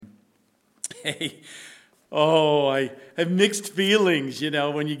Hey, I have mixed feelings,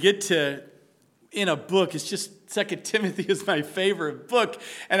 when you get to, in a book, it's just 2 Timothy is my favorite book,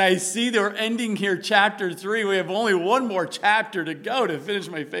 and I see they're ending here chapter 3. We have only one more chapter to go to finish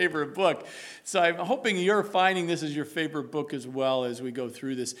my favorite book. So I'm hoping you're finding this is your favorite book as well as we go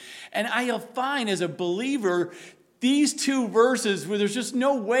through this. And I'll find as a believer, these 2 verses, where there's just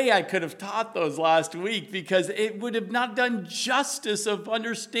no way I could have taught those last week because it would have not done justice of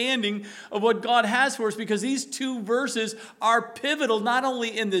understanding of what God has for us, because these 2 verses are pivotal not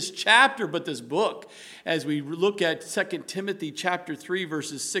only in this chapter but this book. As we look at 2 Timothy chapter 3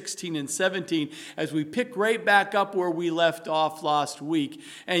 verses 16 and 17, as we pick right back up where we left off last week.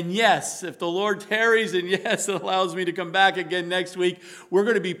 And yes, if the Lord tarries, and yes, it allows me to come back again next week, we're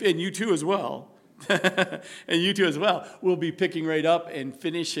going to be, and you too as well, and you too as well, we'll be picking right up and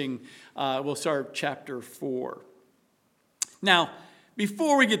finishing, we'll start chapter 4. Now,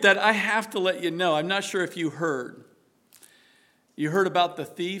 before we get that, I have to let you know, I'm not sure if you heard. You heard about the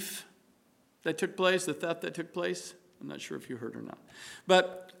thief that took place, the theft that took place? I'm not sure if you heard or not.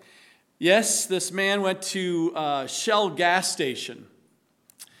 But yes, this man went to Shell gas station,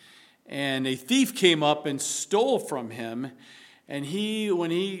 and a thief came up and stole from him. And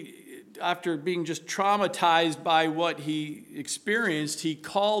after being just traumatized by what he experienced, he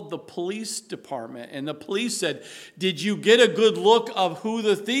called the police department. And the police said, "Did you get a good look of who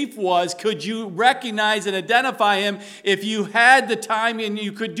the thief was? Could you recognize and identify him if you had the time and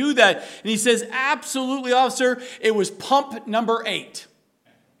you could do that?" And he says, "Absolutely, officer. It was pump number 8.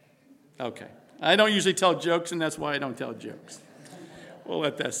 Okay. I don't usually tell jokes, and that's why I don't tell jokes. We'll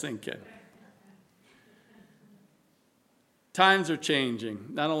let that sink in. Times are changing,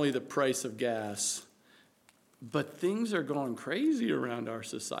 not only the price of gas, but things are going crazy around our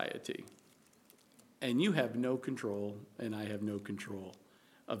society. And you have no control, and I have no control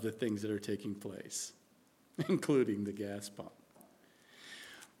of the things that are taking place, including the gas pump.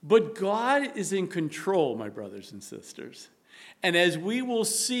 But God is in control, my brothers and sisters. And as we will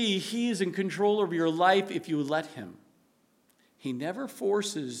see, He is in control of your life if you let Him. He never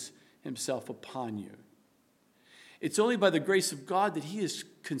forces Himself upon you. It's only by the grace of God that He is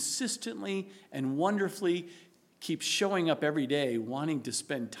consistently and wonderfully keeps showing up every day, wanting to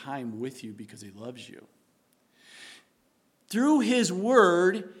spend time with you because He loves you. Through His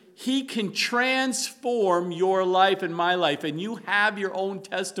Word, He can transform your life and my life, and you have your own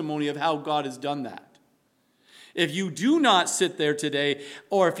testimony of how God has done that. If you do not sit there today,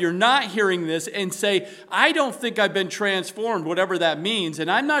 or if you're not hearing this and say, "I don't think I've been transformed," whatever that means, and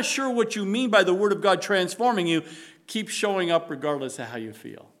I'm not sure what you mean by the Word of God transforming you, keep showing up regardless of how you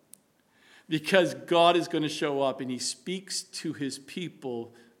feel. Because God is going to show up, and He speaks to His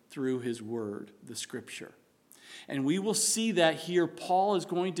people through His Word, the Scripture. And we will see that here. Paul is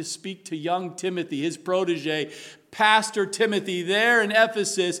going to speak to young Timothy, his protege, Pastor Timothy there in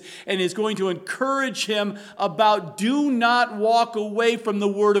Ephesus, and is going to encourage him about do not walk away from the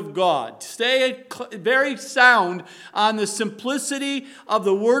Word of God. Stay very sound on the simplicity of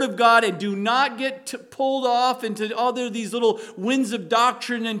the Word of God, and do not get pulled off into other these little winds of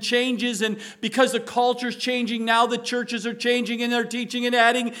doctrine and changes. And because the culture's changing, now the churches are changing and they're teaching and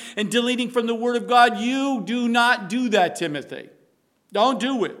adding and deleting from the Word of God. You do not do that, Timothy. Don't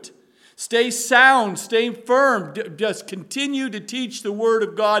do it. Stay sound, stay firm, just continue to teach the Word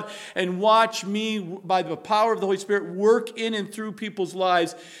of God and watch me, by the power of the Holy Spirit, work in and through people's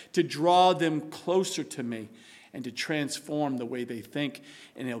lives to draw them closer to me and to transform the way they think.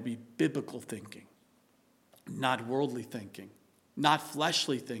 And it'll be biblical thinking, not worldly thinking, not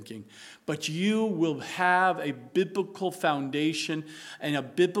fleshly thinking, but you will have a biblical foundation and a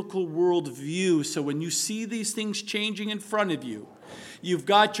biblical worldview. So when you see these things changing in front of you, you've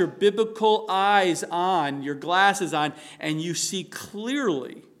got your biblical eyes on, your glasses on, and you see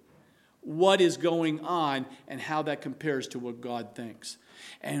clearly what is going on and how that compares to what God thinks.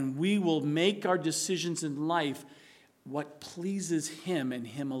 And we will make our decisions in life what pleases Him and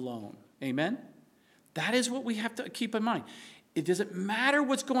Him alone. Amen? That is what we have to keep in mind. It doesn't matter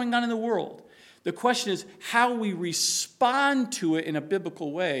what's going on in the world. The question is how we respond to it in a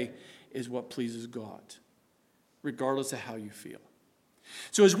biblical way is what pleases God, regardless of how you feel.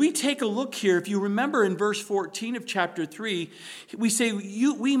 So as we take a look here, if you remember in verse 14 of chapter 3, we say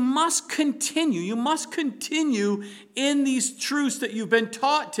we must continue. You must continue in these truths that you've been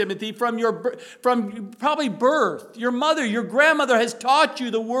taught, Timothy, from probably birth. Your mother, your grandmother has taught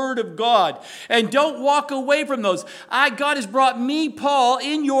you the Word of God. And don't walk away from those. God has brought me, Paul,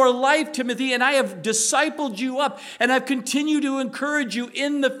 in your life, Timothy, and I have discipled you up. And I've continued to encourage you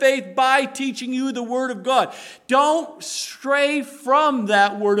in the faith by teaching you the Word of God. Don't stray from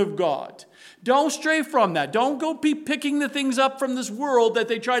that Word of God. Don't stray from that. Don't go be picking the things up from this world that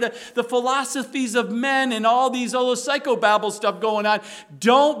they try to, the philosophies of men and all these other psychobabble stuff going on.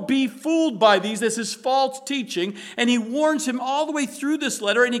 Don't be fooled by these. This is false teaching. And he warns him all the way through this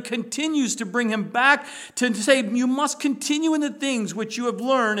letter, and he continues to bring him back to say, you must continue in the things which you have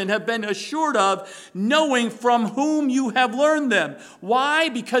learned and have been assured of, knowing from whom you have learned them. Why?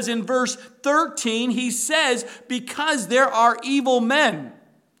 Because in verse 13, he says, because there are evil men.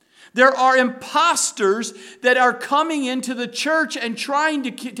 There are imposters that are coming into the church and trying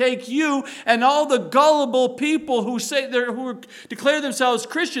to take you and all the gullible people who declare themselves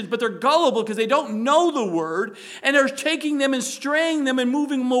Christians, but they're gullible because they don't know the word, and they're taking them and straying them and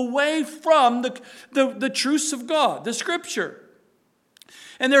moving them away from the truths of God, the Scripture.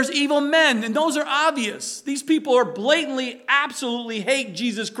 And there's evil men, and those are obvious. These people are blatantly, absolutely hate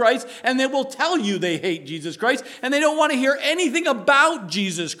Jesus Christ, and they will tell you they hate Jesus Christ, and they don't want to hear anything about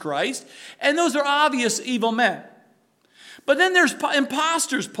Jesus Christ, and those are obvious evil men. But then there's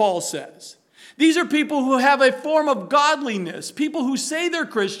imposters, Paul says. These are people who have a form of godliness, people who say they're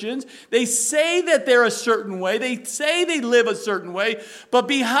Christians, they say that they're a certain way, they say they live a certain way, but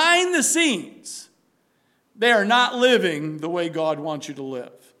behind the scenes, they are not living the way God wants you to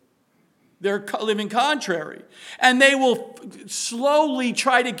live. They're living contrary. And they will slowly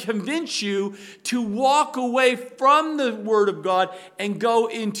try to convince you to walk away from the Word of God and go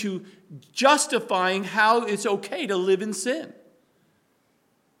into justifying how it's okay to live in sin.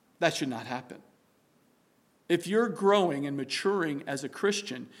 That should not happen. If you're growing and maturing as a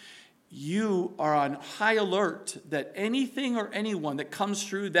Christian, you are on high alert that anything or anyone that comes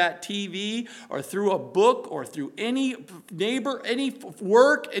through that TV or through a book or through any neighbor, any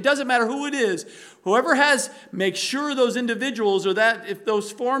work, it doesn't matter who it is, whoever make sure those individuals or that if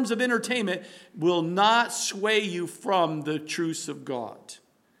those forms of entertainment will not sway you from the truths of God.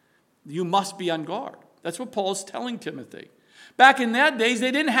 You must be on guard. That's what Paul's telling Timothy. Back in that days,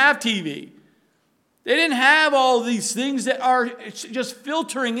 they didn't have TV. They didn't have all these things that are just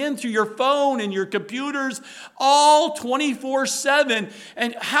filtering in through your phone and your computers all 24/7,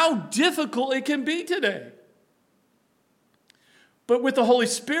 and how difficult it can be today. But with the Holy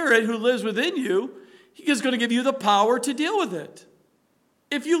Spirit who lives within you, He is going to give you the power to deal with it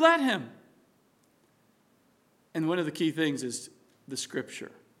if you let Him. And one of the key things is the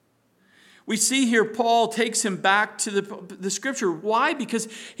Scripture. We see here Paul takes him back to the Scripture. Why? Because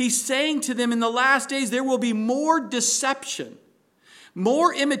he's saying to them in the last days there will be more deception,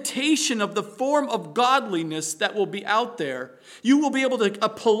 more imitation of the form of godliness that will be out there. You will be able to, a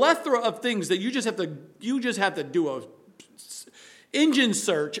plethora of things that you just have to do a engine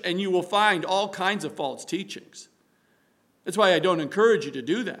search and you will find all kinds of false teachings. That's why I don't encourage you to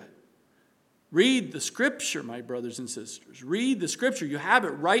do that. Read the Scripture, my brothers and sisters. Read the Scripture. You have it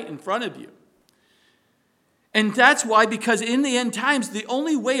right in front of you. And that's why, because in the end times, the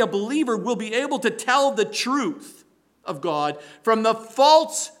only way a believer will be able to tell the truth of God from the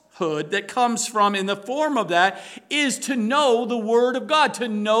falsehood that comes from in the form of that is to know the Word of God, to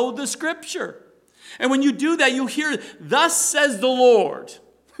know the Scripture. And when you do that, you hear, thus says the Lord.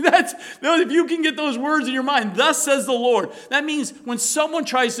 If you can get those words in your mind, thus says the Lord. That means when someone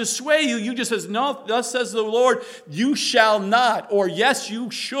tries to sway you, you just says, no, thus says the Lord, you shall not, or yes, you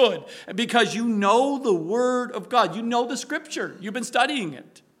should, because you know the Word of God. You know the Scripture. You've been studying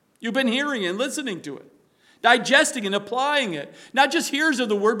it. You've been hearing and listening to it, digesting and applying it. Not just hearers of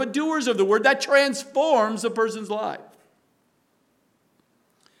the Word, but doers of the Word. That transforms a person's life.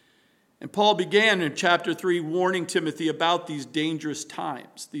 And Paul began in chapter 3 warning Timothy about these dangerous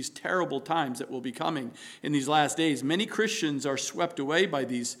times, these terrible times that will be coming in these last days. Many Christians are swept away by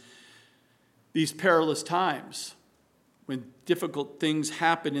these perilous times when difficult things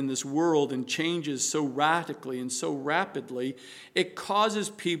happen in this world and changes so radically and so rapidly. It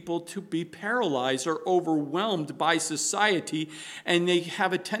causes people to be paralyzed or overwhelmed by society, and they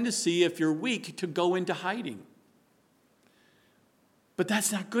have a tendency, if you're weak, to go into hiding. But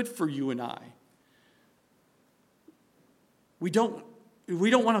that's not good for you and I. We don't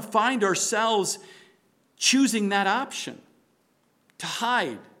want to find ourselves choosing that option. To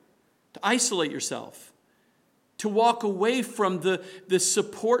hide, to isolate yourself, to walk away from the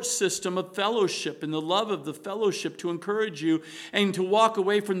support system of fellowship and the love of the fellowship to encourage you, and to walk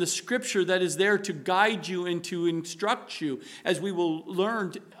away from the Scripture that is there to guide you and to instruct you, as we will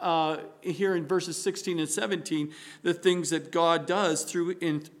learn here in verses 16 and 17, the things that God does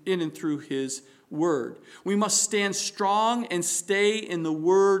in and through His Word. We must stand strong and stay in the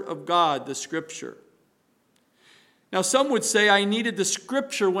Word of God, the Scripture. Now, some would say, I needed the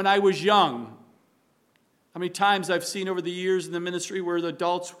Scripture when I was young. How many times I've seen over the years in the ministry where the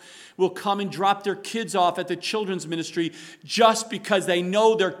adults will come and drop their kids off at the children's ministry just because they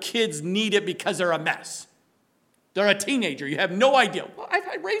know their kids need it because they're a mess. They're a teenager. You have no idea. Well,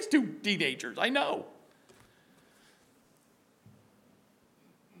 I raised 2 teenagers. I know.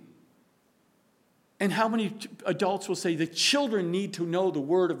 And how many adults will say the children need to know the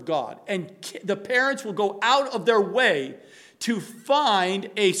Word of God? And the parents will go out of their way to find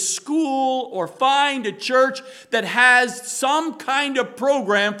a school or find a church that has some kind of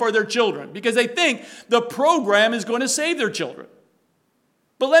program for their children because they think the program is going to save their children.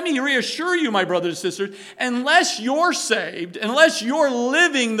 But let me reassure you, my brothers and sisters, unless you're saved, unless you're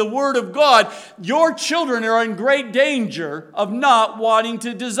living the Word of God, your children are in great danger of not wanting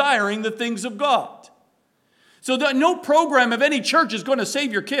to desiring the things of God. So no program of any church is going to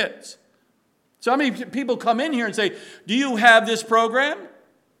save your kids. So how many people come in here and say, do you have this program?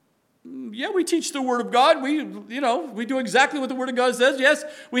 Yeah, we teach the Word of God. We do exactly what the Word of God says. Yes,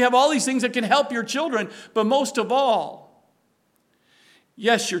 we have all these things that can help your children. But most of all,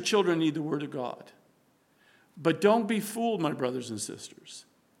 yes, your children need the Word of God. But don't be fooled, my brothers and sisters.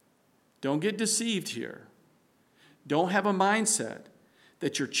 Don't get deceived here. Don't have a mindset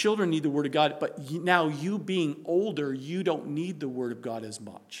that your children need the Word of God, but now you being older, you don't need the Word of God as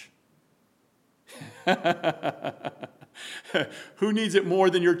much. Who needs it more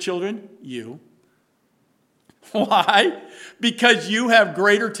than your children? You. Why? Because you have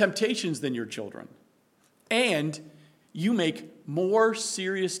greater temptations than your children. And you make more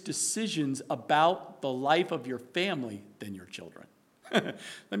serious decisions about the life of your family than your children.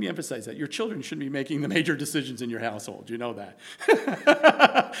 Let me emphasize that. Your children shouldn't be making the major decisions in your household. You know that.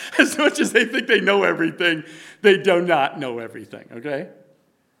 As much as they think they know everything, they do not know everything, okay?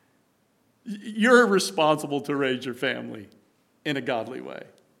 You're responsible to raise your family in a godly way.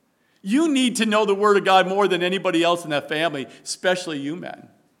 You need to know the Word of God more than anybody else in that family, especially you men,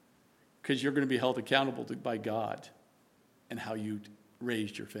 because you're going to be held accountable by God and how you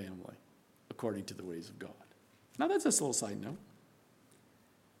raised your family according to the ways of God. Now, that's just a little side note.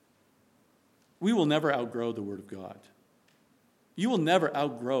 We will never outgrow the Word of God. You will never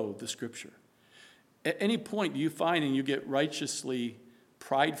outgrow the Scripture. At any point, do you find and you get righteously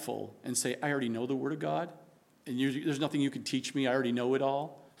prideful and say, I already know the Word of God, and there's nothing you can teach me, I already know it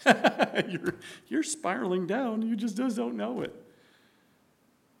all? You're spiraling down, you just don't know it.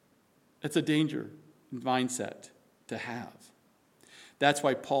 That's a danger mindset to have. That's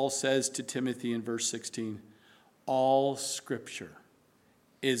why Paul says to Timothy in verse 16, all Scripture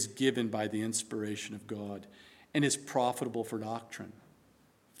is given by the inspiration of God and is profitable for doctrine,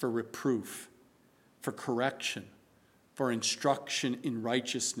 for reproof, for correction, for instruction in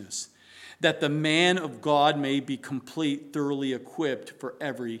righteousness, that the man of God may be complete, thoroughly equipped for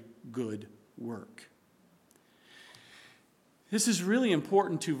every good work. This is really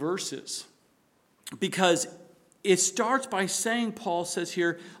important 2 verses because it starts by saying, Paul says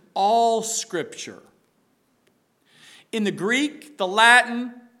here, all Scripture. In the Greek, the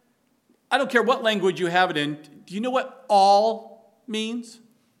Latin, I don't care what language you have it in, do you know what all means?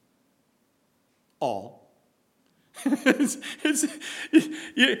 All.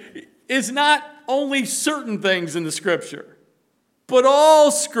 It's not only certain things in the Scripture, but all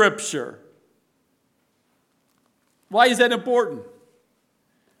Scripture. Why is that important?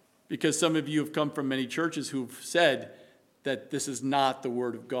 Because some of you have come from many churches who've said that this is not the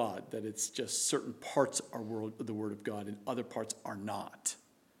Word of God, that it's just certain parts are the Word of God and other parts are not.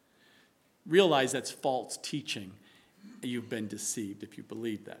 Realize that's false teaching. You've been deceived if you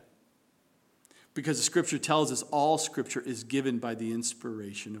believe that. Because the Scripture tells us all Scripture is given by the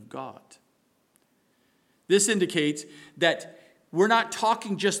inspiration of God. This indicates that we're not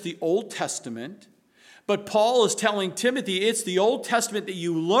talking just the Old Testament, but Paul is telling Timothy it's the Old Testament that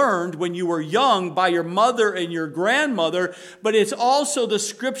you learned when you were young by your mother and your grandmother, but it's also the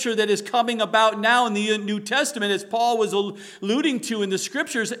Scripture that is coming about now in the New Testament, as Paul was alluding to in the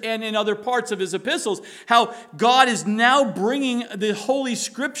Scriptures and in other parts of his epistles, how God is now bringing the Holy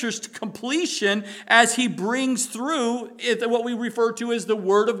Scriptures to completion as he brings through what we refer to as the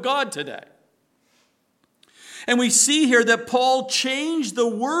Word of God today. And we see here that Paul changed the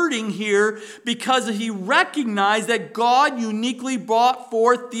wording here because he recognized that God uniquely brought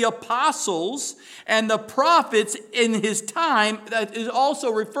forth the apostles and the prophets in his time that is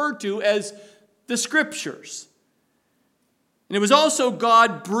also referred to as the Scriptures. And it was also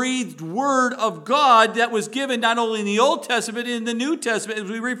God-breathed word of God that was given not only in the Old Testament, but in the New Testament,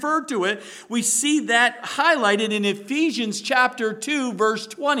 as we refer to it. We see that highlighted in Ephesians chapter 2, verse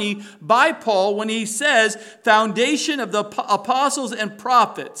 20, by Paul when he says, foundation of the apostles and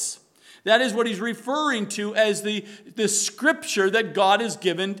prophets. That is what he's referring to as the scripture that God has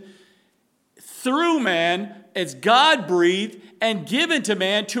given through man. It's God-breathed and given to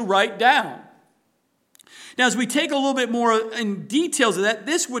man to write down. Now, as we take a little bit more in details of that,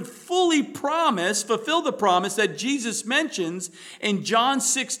 this would fully fulfill the promise that Jesus mentions in John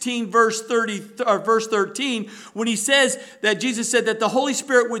 16, verse 13, when he says that Jesus said that the Holy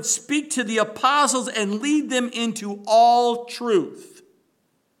Spirit would speak to the apostles and lead them into all truth.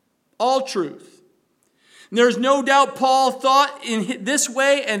 All truth. And there's no doubt Paul thought in this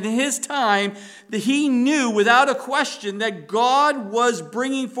way, and in his time that he knew without a question that God was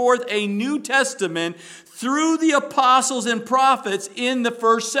bringing forth a New Testament through the apostles and prophets in the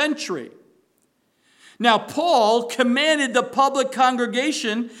first century. Now, Paul commanded the public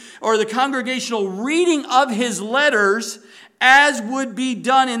congregation or the congregational reading of his letters as would be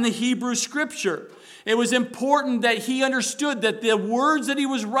done in the Hebrew Scripture. It was important that he understood that the words that he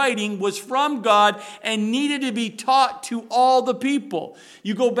was writing was from God and needed to be taught to all the people.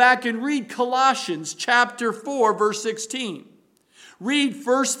 You go back and read Colossians chapter 4, verse 16. Read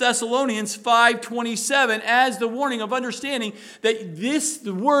 1 Thessalonians 5:27 as the warning of understanding that his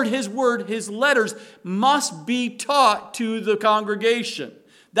letters must be taught to the congregation.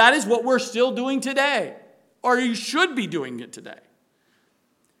 That is what we're still doing today, or you should be doing it today.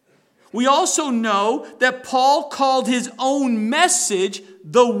 We also know that Paul called his own message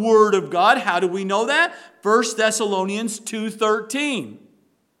the Word of God. How do we know that? 1 Thessalonians 2:13.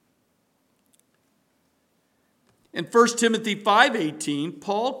 In 1 Timothy 5:18,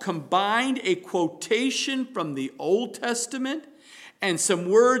 Paul combined a quotation from the Old Testament and some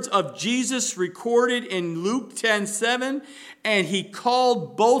words of Jesus recorded in Luke 10:7, and he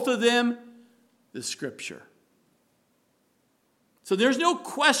called both of them the Scripture. So there's no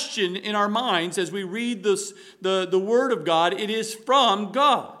question in our minds as we read this, the Word of God, it is from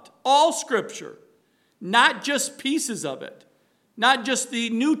God. All Scripture, not just pieces of it, not just the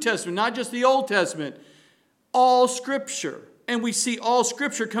New Testament, not just the Old Testament. All Scripture. And we see all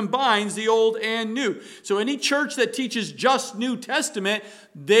Scripture combines the Old and New. So any church that teaches just New Testament,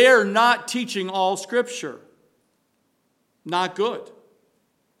 they're not teaching all Scripture. Not good.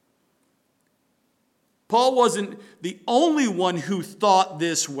 Paul wasn't the only one who thought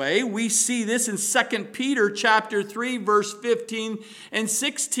this way. We see this in 2 Peter chapter 3, verse 15 and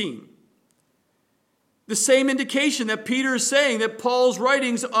 16. The same indication that Peter is saying that Paul's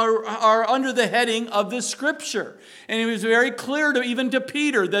writings are under the heading of the Scripture. And it was very clear even to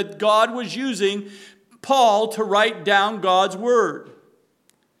Peter that God was using Paul to write down God's Word.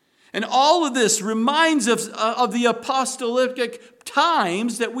 And all of this reminds us of the apostolic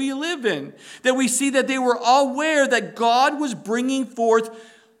times that we live in. That we see that they were aware that God was bringing forth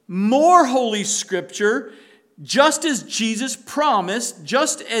more Holy Scripture, just as Jesus promised,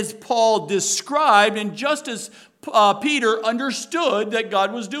 just as Paul described, and just as Peter understood that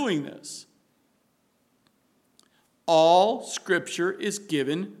God was doing this. All Scripture is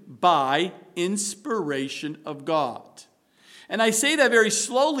given by inspiration of God. And I say that very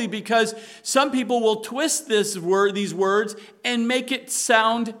slowly because some people will twist these words and make it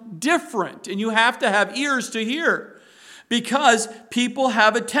sound different. And you have to have ears to hear. Because people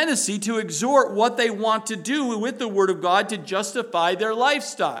have a tendency to exhort what they want to do with the Word of God to justify their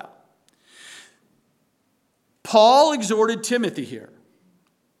lifestyle. Paul exhorted Timothy here.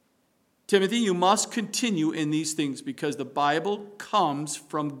 Timothy, you must continue in these things because the Bible comes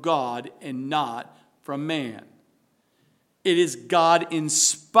from God and not from man. It is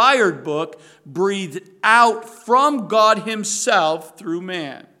God-inspired book, breathed out from God himself through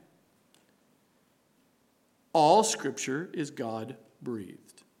man. All Scripture is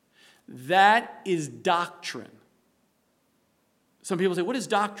God-breathed. That is doctrine. Some people say, what is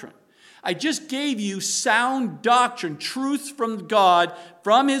doctrine? I just gave you sound doctrine, truth from God,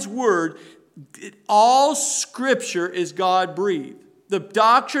 from His Word. All Scripture is God-breathed. The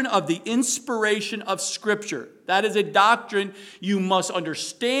doctrine of the inspiration of Scripture. That is a doctrine you must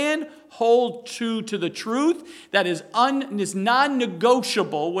understand, hold true to the truth. That is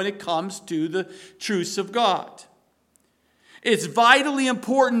non-negotiable when it comes to the truths of God. It's vitally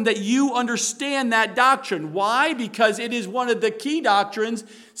important that you understand that doctrine. Why? Because it is one of the key doctrines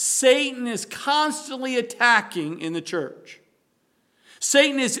Satan is constantly attacking in the church.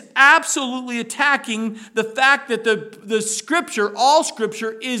 Satan is absolutely attacking the fact that the Scripture, all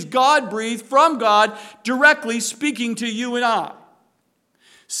Scripture, is God-breathed from God, directly speaking to you and I.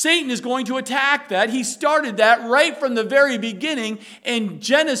 Satan is going to attack that. He started that right from the very beginning in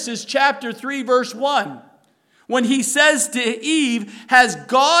Genesis chapter 3, verse 1. When he says to Eve, has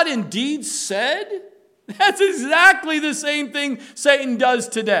God indeed said? That's exactly the same thing Satan does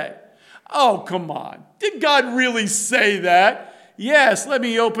today. Oh, come on. Did God really say that? Yes, let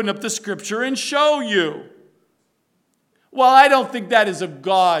me open up the scripture and show you. Well, I don't think that is of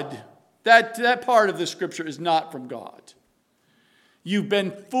God. That part of the scripture is not from God. You've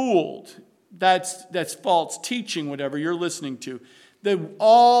been fooled. That's false teaching, whatever you're listening to.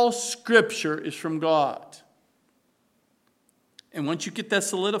 All scripture is from God. And once you get that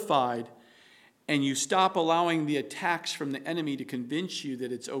solidified, and you stop allowing the attacks from the enemy to convince you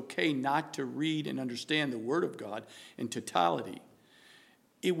that it's okay not to read and understand the Word of God in totality,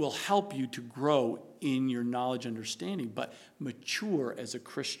 it will help you to grow in your knowledge and understanding, but mature as a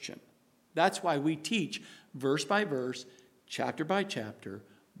Christian. That's why we teach verse by verse, chapter by chapter,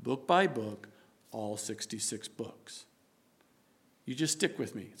 book by book, all 66 books. You just stick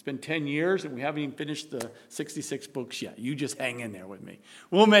with me. It's been 10 years and we haven't even finished the 66 books yet. You just hang in there with me.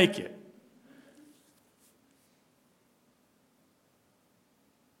 We'll make it.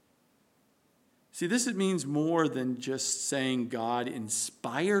 See, this means more than just saying God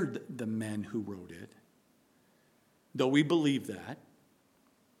inspired the men who wrote it, though we believe that.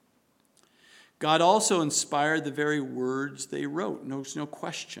 God also inspired the very words they wrote, no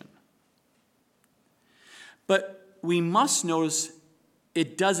question. But we must notice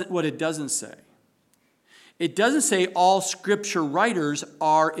what it doesn't say. It doesn't say all scripture writers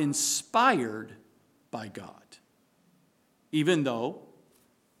are inspired by God, even though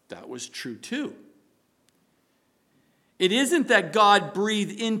that was true too. It isn't that God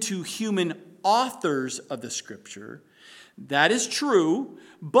breathed into human authors of the scripture. That is true.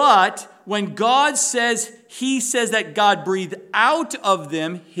 But when God says, he says that God breathed out of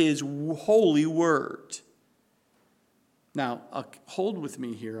them his holy word. Now, hold with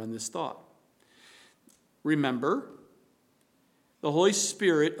me here on this thought. Remember, the Holy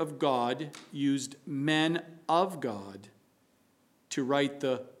Spirit of God used men of God to write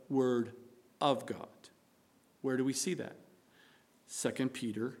the word of God. Where do we see that? 2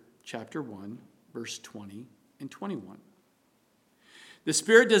 Peter chapter 1, verse 20 and 21. The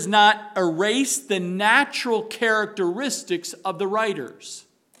Spirit does not erase the natural characteristics of the writers.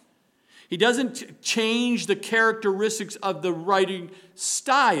 He doesn't change the characteristics of the writing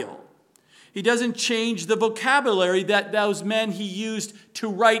style. He doesn't change the vocabulary that those men he used to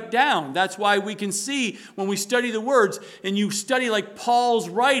write down. That's why we can see when we study the words and you study like Paul's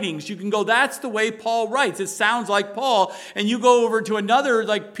writings, you can go, that's the way Paul writes. It sounds like Paul. And you go over to another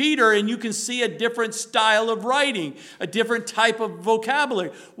like Peter and you can see a different style of writing, a different type of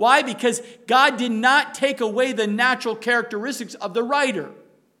vocabulary. Why? Because God did not take away the natural characteristics of the writer.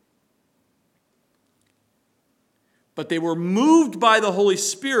 But they were moved by the Holy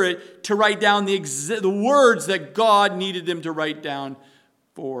Spirit to write down the words that God needed them to write down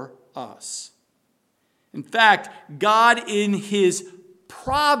for us. In fact, God in his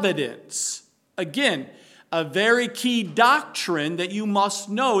providence, again, a very key doctrine that you must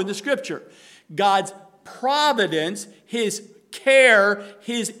know in the scripture. God's providence, his care,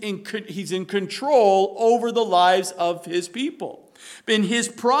 he's in control over the lives of his people. In his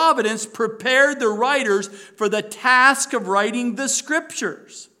providence, prepared the writers for the task of writing the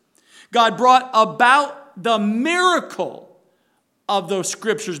scriptures. God brought about the miracle of those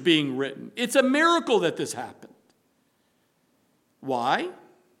scriptures being written. It's a miracle that this happened. Why?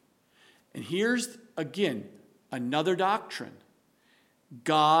 And here's, again, another doctrine.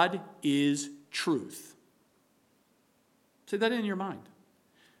 God is truth. Say that in your mind.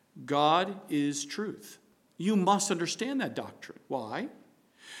 God is truth. You must understand that doctrine. Why?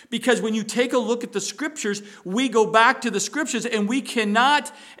 Because when you take a look at the scriptures, we go back to the scriptures and we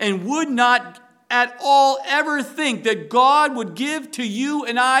cannot and would not at all ever think that God would give to you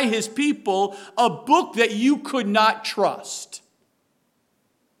and I, his people, a book that you could not trust.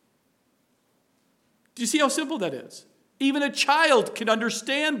 Do you see how simple that is? Even a child can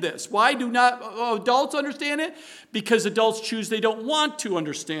understand this. Why do not adults understand it? Because adults choose they don't want to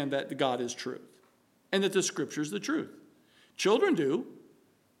understand that God is truth. And that the scripture is the truth. Children do.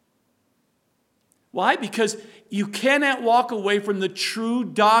 Why? Because you cannot walk away from the true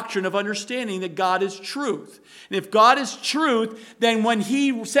doctrine of understanding that God is truth. And if God is truth, then when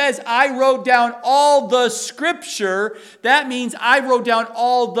he says, I wrote down all the scripture, that means I wrote down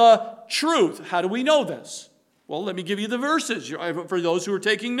all the truth. How do we know this? Well, let me give you the verses for those who are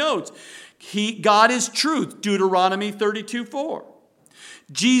taking notes. God is truth, Deuteronomy 32:4.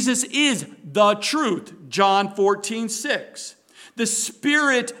 Jesus is the truth, John 14:6. The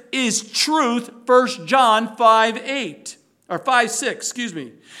Spirit is truth, 1 John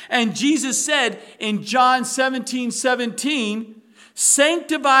 5:6. And Jesus said in John 17:17,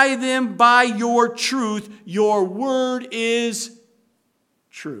 sanctify them by your truth, your word is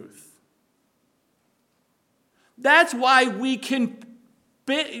truth. That's why we can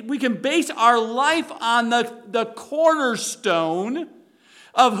base our life on the cornerstone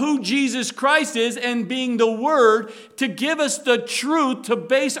of who Jesus Christ is and being the Word to give us the truth to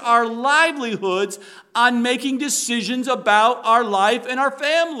base our livelihoods on making decisions about our life and our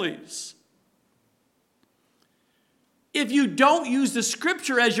families. If you don't use the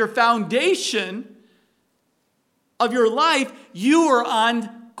Scripture as your foundation of your life, you are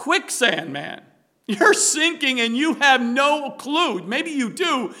on quicksand, man. You're sinking and you have no clue. Maybe you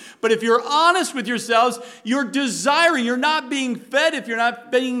do, but if you're honest with yourselves, you're not being fed if you're not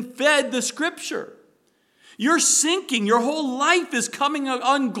being fed the Scripture. You're sinking. Your whole life is coming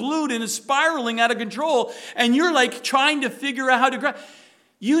unglued and is spiraling out of control, and you're like trying to figure out how to grab.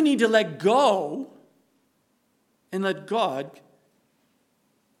 You need to let go and let God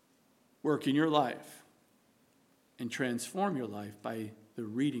work in your life and transform your life by the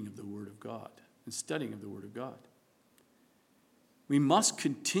reading of the Word of God and studying of the Word of God. We must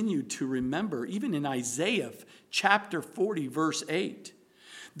continue to remember, even in Isaiah chapter 40, verse 8,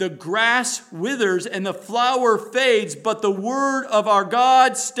 the grass withers and the flower fades, but the word of our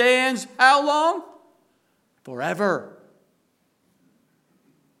God stands how long? Forever.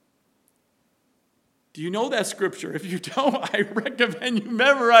 Do you know that scripture? If you don't, I recommend you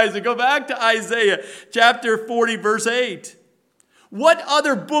memorize it. Go back to Isaiah chapter 40, verse 8. What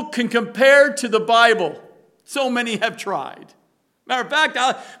other book can compare to the Bible? So many have tried. Matter of fact,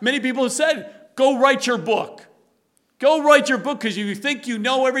 many people have said, go write your book. Go write your book because you think you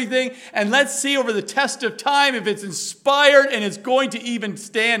know everything, and let's see over the test of time if it's inspired and it's going to even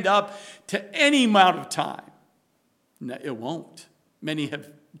stand up to any amount of time. No, it won't. Many have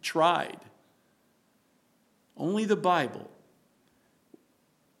tried. Only the Bible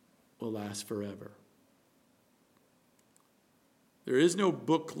will last forever. There is no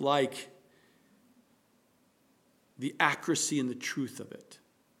book like the accuracy and the truth of it.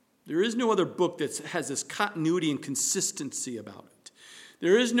 There is no other book that has this continuity and consistency about it.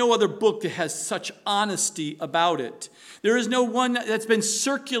 There is no other book that has such honesty about it. There is no one that's been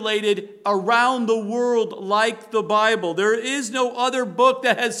circulated around the world like the Bible. There is no other book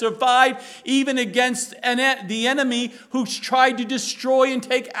that has survived even against the enemy who's tried to destroy and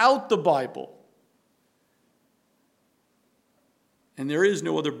take out the Bible. And there is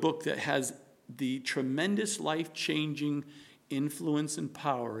no other book that has the tremendous life-changing influence and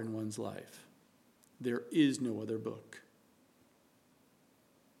power in one's life. There is no other book.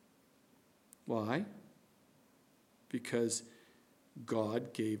 Why? Because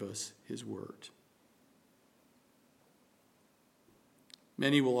God gave us His Word.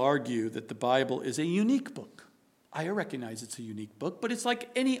 Many will argue that the Bible is a unique book. I recognize it's a unique book, but it's like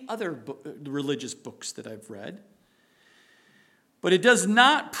any other religious books that I've read. But it does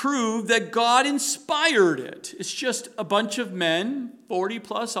not prove that God inspired it. It's just a bunch of men,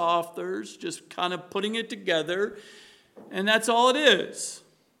 40-plus authors, just kind of putting it together, and that's all it is.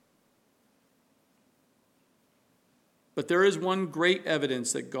 But there is one great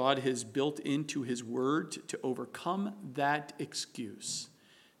evidence that God has built into His Word to overcome that excuse.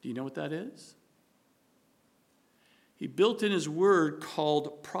 Do you know what that is? He built in His Word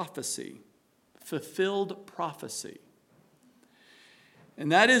called prophecy, fulfilled prophecy.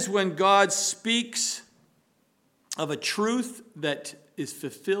 And that is when God speaks of a truth that is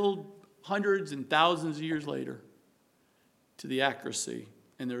fulfilled hundreds and thousands of years later to the accuracy.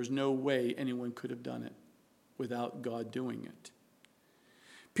 And there's no way anyone could have done it without God doing it.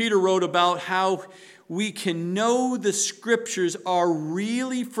 Peter wrote about how we can know the Scriptures are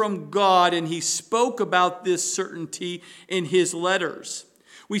really from God, and he spoke about this certainty in his letters.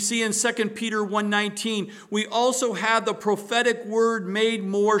 We see in 2 Peter 1:19, we also have the prophetic word made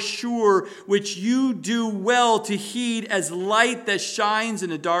more sure, which you do well to heed as light that shines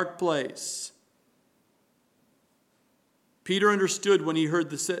in a dark place. Peter understood when he heard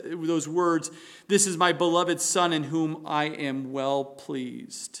those words, "This is my beloved Son in whom I am well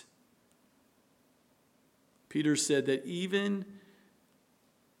pleased." Peter said that even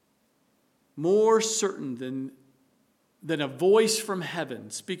more certain than a voice from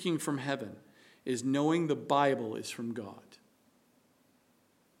heaven, speaking from heaven, is knowing the Bible is from God.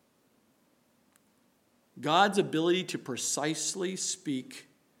 God's ability to precisely speak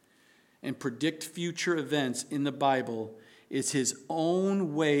and predict future events in the Bible is His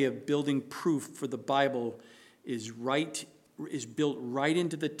own way of building proof for the Bible is built right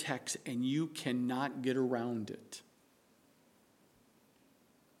into the text, and you cannot get around it.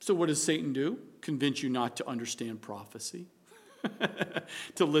 So what does Satan do? Convince you not to understand prophecy.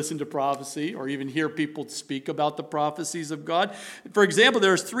 to listen to prophecy or even hear people speak about the prophecies of God. For example,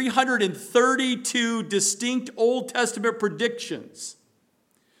 there's 332 distinct Old Testament predictions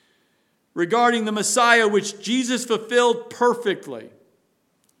regarding the Messiah, which Jesus fulfilled perfectly.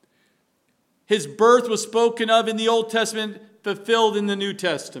 His birth was spoken of in the Old Testament, fulfilled in the New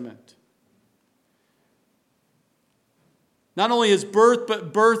Testament. Not only his birth,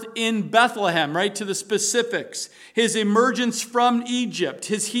 but birth in Bethlehem, right to the specifics. His emergence from Egypt,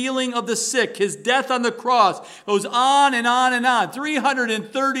 his healing of the sick, his death on the cross, goes on and on and on.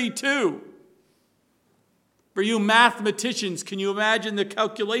 332. For you mathematicians, can you imagine the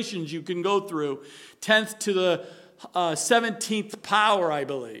calculations you can go through? 10th to the 17th power, I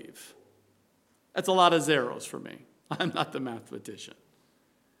believe. That's a lot of zeros for me. I'm not the mathematician.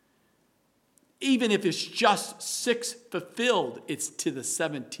 Even if it's just 6 fulfilled, it's to the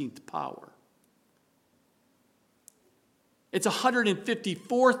 17th power. It's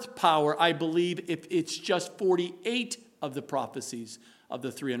 154th power, I believe, if it's just 48 of the prophecies of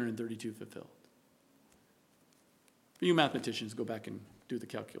the 332 fulfilled. You mathematicians, go back and do the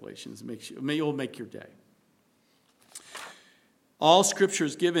calculations. You'll make your day. All Scripture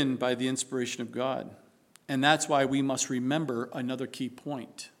is given by the inspiration of God. And that's why we must remember another key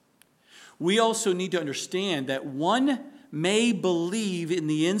point. We also need to understand that one may believe in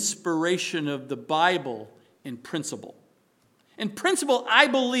the inspiration of the Bible in principle. In principle, I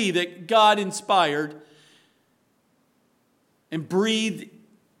believe that God inspired and breathed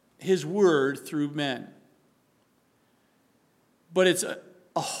his word through men. But it's a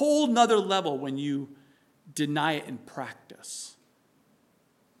whole nother level when you deny it in practice.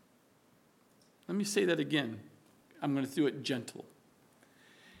 Let me say that again. I'm going to do it gentle.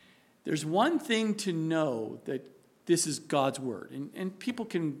 There's one thing to know that this is God's word. And people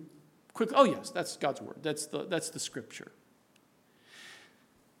can quickly, oh yes, that's God's word. That's the scripture.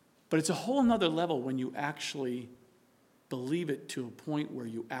 But it's a whole nother level when you actually believe it to a point where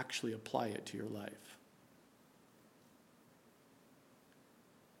you actually apply it to your life.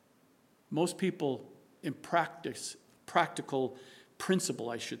 Most people in practical principle,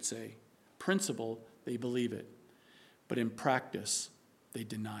 I should say, they believe it. But in practice, they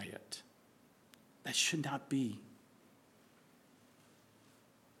deny it. That should not be.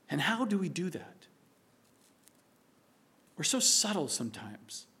 And how do we do that? We're so subtle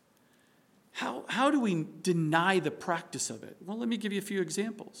sometimes. How do we deny the practice of it? Well, let me give you a few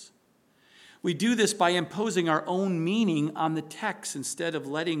examples. We do this by imposing our own meaning on the text instead of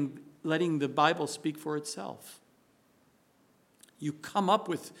letting the Bible speak for itself. You come up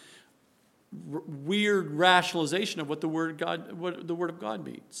with weird rationalization of what the Word of God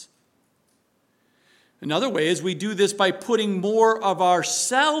means. Another way is we do this by putting more of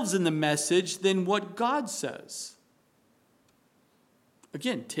ourselves in the message than what God says.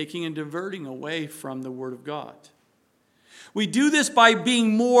 Again, taking and diverting away from the Word of God. We do this by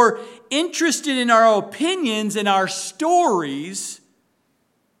being more interested in our opinions and our stories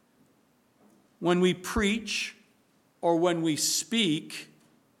when we preach or when we speak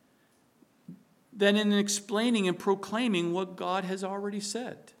than in explaining and proclaiming what God has already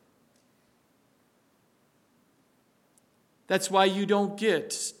said. That's why you don't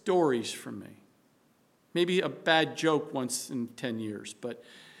get stories from me. Maybe a bad joke once in 10 years, but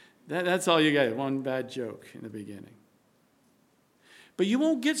that's all you get, one bad joke in the beginning. But you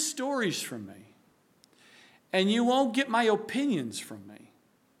won't get stories from me. And you won't get my opinions from me.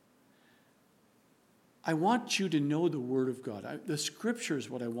 I want you to know the Word of God. The Scripture is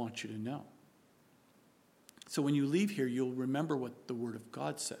what I want you to know. So when you leave here, you'll remember what the Word of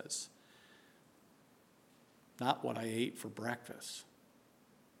God says. Not what I ate for breakfast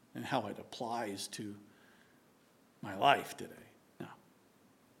and how it applies to my life today. No.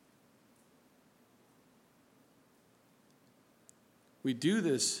 We do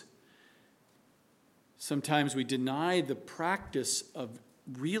this. Sometimes we deny the practice of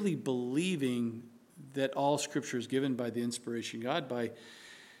really believing that all Scripture is given by the inspiration of God by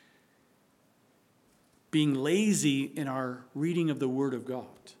being lazy in our reading of the Word of God,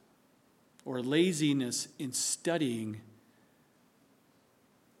 or laziness in studying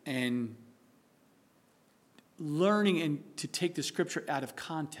and learning and to take the Scripture out of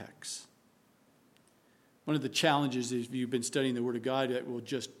context. One of the challenges if you've been studying the Word of God that will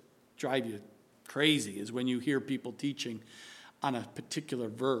just drive you crazy is when you hear people teaching on a particular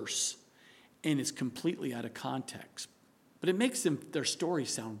verse and it's completely out of context. But it makes their story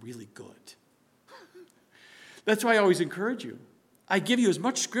sound really good. That's why I always encourage you. I give you as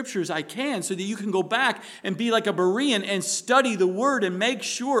much Scripture as I can so that you can go back and be like a Berean and study the Word and make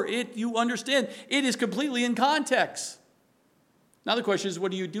sure you understand it is completely in context. Now the question is,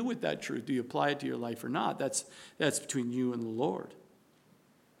 what do you do with that truth? Do you apply it to your life or not? That's between you and the Lord.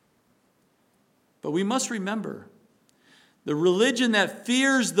 But we must remember, the religion that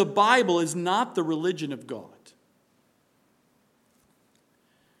fears the Bible is not the religion of God.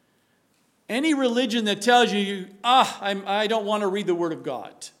 Any religion that tells you, I don't want to read the Word of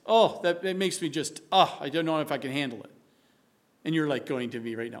God. It makes me just, I don't know if I can handle it. And you're like going to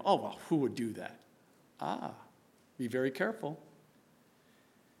me right now, well, who would do that? Be very careful.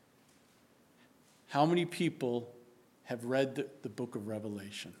 How many people have read the book of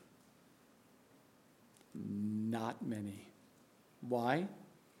Revelation? Not many. Why?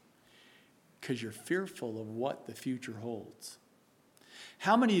 Because you're fearful of what the future holds.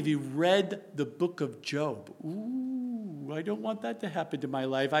 How many of you read the book of Job? I don't want that to happen to my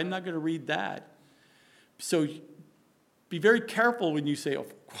life. I'm not going to read that. So be very careful when you say,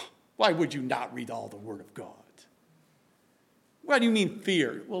 why would you not read all the Word of God? What do you mean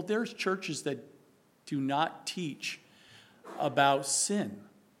fear? Well, there's churches that do not teach about sin.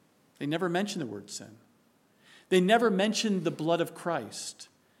 They never mention the word sin. They never mention the blood of Christ.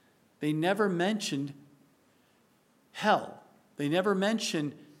 They never mentioned hell. They never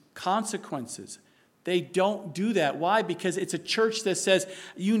mention consequences. They don't do that. Why? Because it's a church that says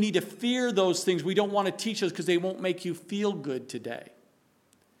you need to fear those things. We don't want to teach those because they won't make you feel good today.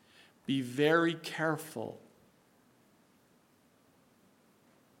 Be very careful.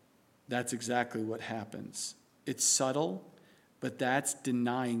 That's exactly what happens. It's subtle, but that's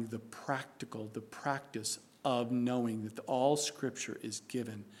denying the practice of knowing that all Scripture is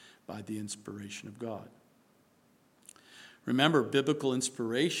given by the inspiration of God. Remember, biblical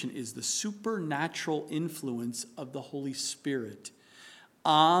inspiration is the supernatural influence of the Holy Spirit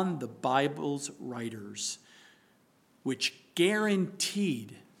on the Bible's writers, which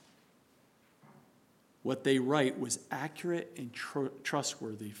guaranteed what they write was accurate and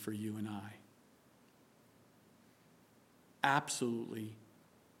trustworthy for you and I. Absolutely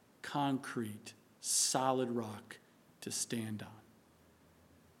concrete, solid rock to stand on.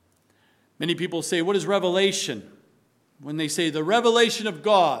 Many people say, what is revelation? When they say the revelation of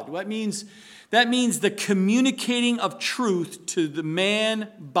God, what means? That means the communicating of truth to the man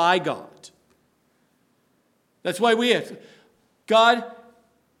by God. That's why we have God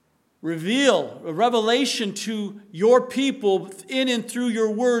reveal a revelation to your people in and through your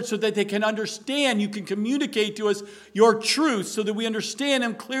word so that they can understand. You can communicate to us your truth so that we understand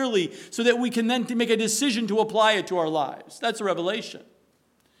them clearly, so that we can then make a decision to apply it to our lives. That's a revelation.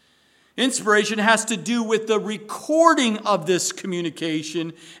 Inspiration has to do with the recording of this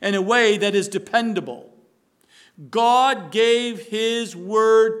communication in a way that is dependable. God gave his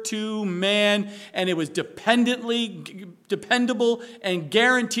word to man, and it was dependable and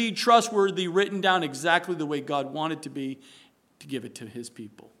guaranteed trustworthy, written down exactly the way God wanted to be, to give it to his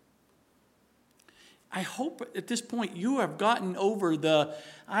people. I hope at this point you have gotten over the,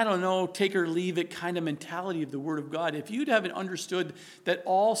 take or leave it kind of mentality of the Word of God. If you haven't understood that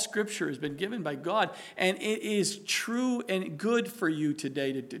all Scripture has been given by God, and it is true and good for you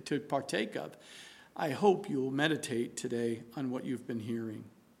today to partake of, I hope you'll meditate today on what you've been hearing.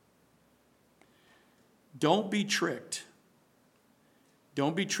 Don't be tricked.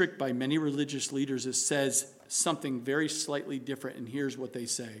 Don't be tricked by many religious leaders that says something very slightly different, and here's what they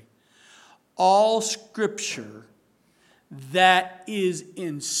say. All Scripture that is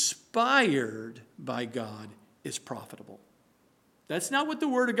inspired by God is profitable. That's not what the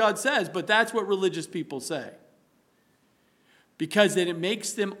Word of God says, but that's what religious people say. Because then it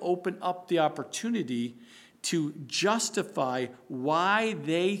makes them open up the opportunity to justify why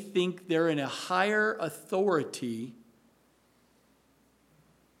they think they're in a higher authority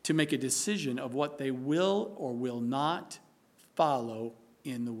to make a decision of what they will or will not follow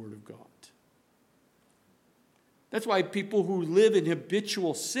in the Word of God. That's why people who live in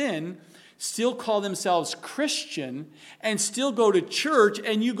habitual sin still call themselves Christian and still go to church,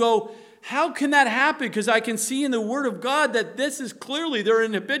 and you go, how can that happen? Because I can see in the Word of God that this is clearly, they're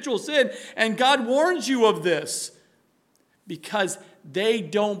in habitual sin, and God warns you of this. Because they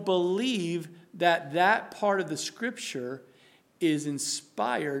don't believe that that part of the Scripture is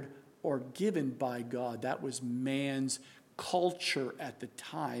inspired or given by God. That was man's culture at the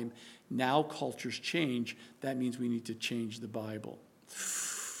time. Now cultures change. That means we need to change the Bible.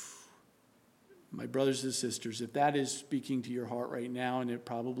 My brothers and sisters, if that is speaking to your heart right now, and it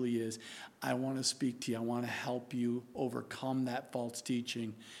probably is, I want to speak to you. I want to help you overcome that false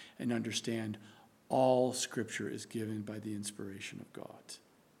teaching and understand all Scripture is given by the inspiration of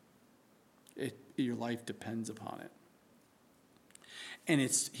God. Your life depends upon it. And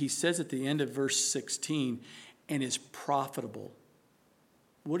he says at the end of verse 16, and is profitable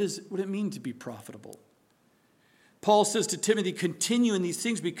What does it mean to be profitable? Paul says to Timothy, continue in these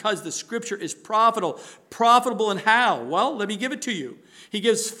things because the Scripture is profitable. Profitable in how? Well, let me give it to you. He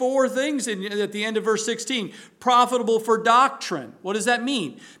gives 4 things at the end of verse 16. Profitable for doctrine. What does that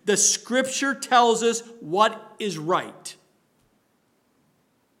mean? The Scripture tells us what is right.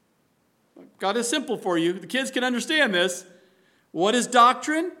 Got it simple for you. The kids can understand this. What is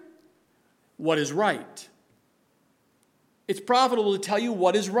doctrine? What is right? It's profitable to tell you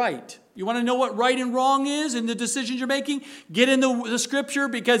what is right. You want to know what right and wrong is in the decisions you're making? Get in the Scripture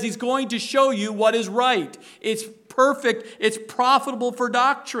because he's going to show you what is right. It's perfect. It's profitable for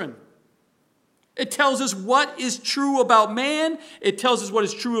doctrine. It tells us what is true about man. It tells us what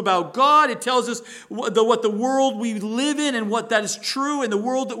is true about God. It tells us what the world we live in and what that is true and the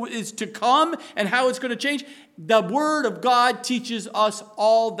world that is to come and how it's going to change. The Word of God teaches us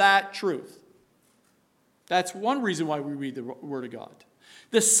all that truth. That's one reason why we read the Word of God.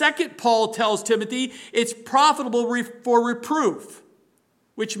 The second, Paul tells Timothy, it's profitable for reproof,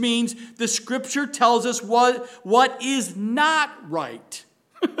 which means the Scripture tells us what is not right.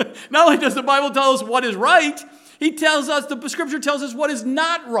 Not only does the Bible tell us what is right, the Scripture tells us what is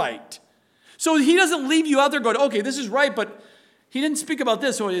not right. So he doesn't leave you out there going, okay, this is right, but he didn't speak about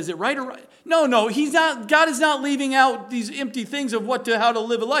this, so is it right or right? No, God is not leaving out these empty things of how to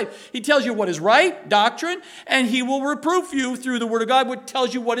live a life. He tells you what is right, doctrine, and he will reproof you through the Word of God, which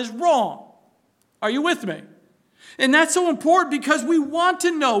tells you what is wrong. Are you with me? And that's so important because we want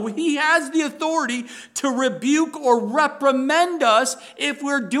to know he has the authority to rebuke or reprimand us if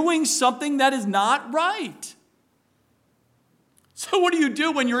we're doing something that is not right. So what do you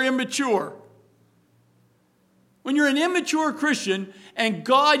do when you're immature? When you're an immature Christian and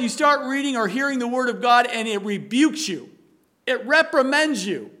you start reading or hearing the Word of God and it rebukes you, it reprimands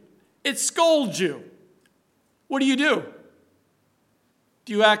you, it scolds you, what do?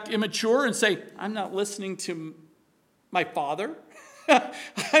 Do you act immature and say, I'm not listening to my father?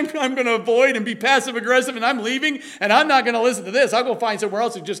 I'm going to avoid and be passive aggressive and I'm leaving and I'm not going to listen to this. I'll go find somewhere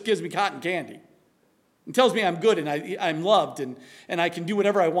else that just gives me cotton candy and tells me I'm good and I'm loved and I can do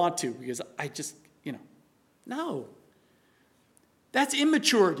whatever I want to because I just, No. That's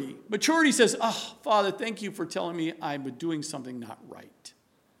immaturity. Maturity says, oh, Father, thank you for telling me I'm doing something not right.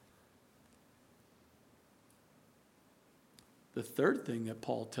 The third thing that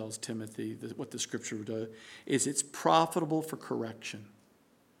Paul tells Timothy, what the Scripture does, is it's profitable for correction.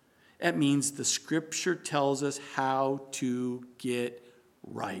 That means the Scripture tells us how to get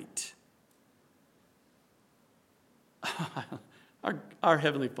right. Our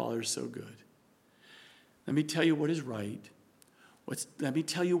Heavenly Father is so good. Let me tell you what is right. Let me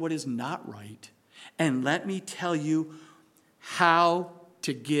tell you what is not right. And let me tell you how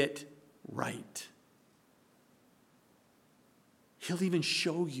to get right. He'll even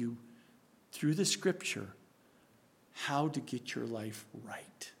show you through the Scripture how to get your life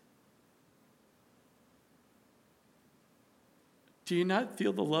right. Do you not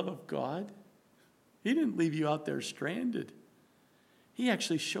feel the love of God? He didn't leave you out there stranded. He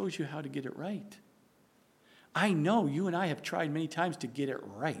actually shows you how to get it right. I know you and I have tried many times to get it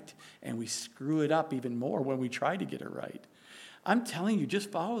right, and we screw it up even more when we try to get it right. I'm telling you, just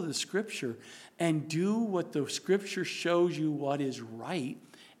follow the Scripture and do what the Scripture shows you what is right,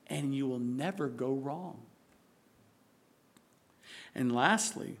 and you will never go wrong. And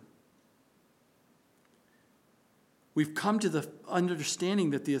lastly, we've come to the understanding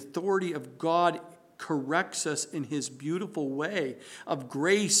that the authority of God corrects us in his beautiful way of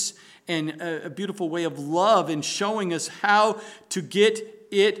grace and a beautiful way of love and showing us how to get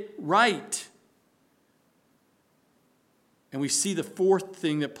it right. And we see the fourth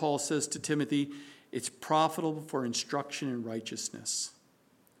thing that Paul says to Timothy, it's profitable for instruction in righteousness.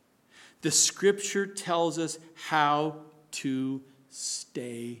 The Scripture tells us how to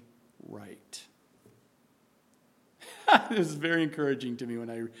stay right. This is very encouraging to me when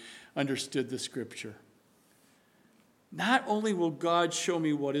I understood the Scripture. Not only will God show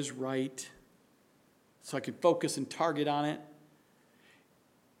me what is right so I can focus and target on it,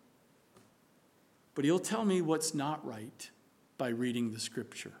 but he'll tell me what's not right by reading the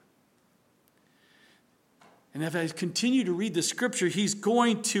Scripture. And if I continue to read the Scripture, he's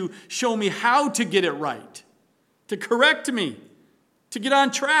going to show me how to get it right, to correct me, to get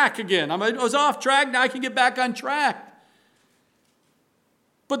on track again. I was off track, now I can get back on track.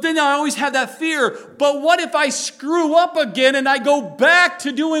 But then I always have that fear, but what if I screw up again and I go back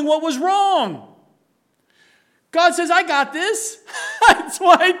to doing what was wrong? God says, I got this. That's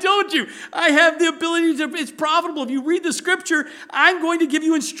why I told you. I have the ability to, it's profitable. If you read the scripture, I'm going to give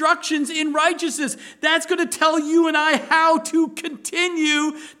you instructions in righteousness. That's going to tell you and I how to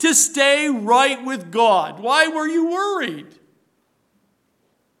continue to stay right with God. Why were you worried?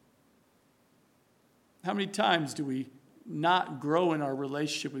 How many times do we not grow in our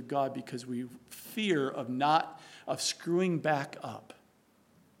relationship with God because we fear of screwing back up?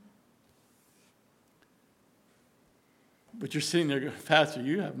 But you're sitting there going, Pastor,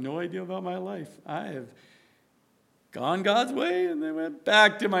 you have no idea about my life. I have gone God's way and then went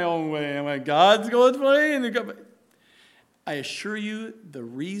back to my own way. I went God's way and then go back. I assure you, the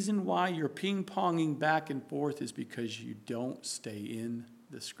reason why you're ping-ponging back and forth is because you don't stay in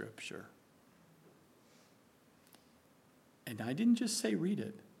the scripture. And I didn't just say read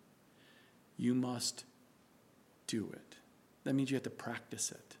it. You must do it. That means you have to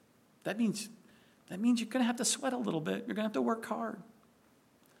practice it. That means you're going to have to sweat a little bit. You're going to have to work hard.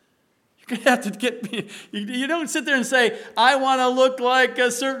 You're going to have to you don't sit there and say, I want to look like a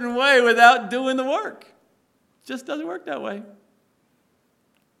certain way without doing the work. It just doesn't work that way. You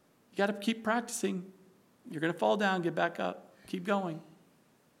got to keep practicing. You're going to fall down, get back up. Keep going.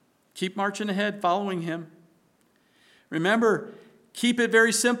 Keep marching ahead, following him. Remember, keep it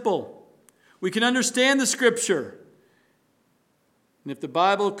very simple. We can understand the scripture. And if the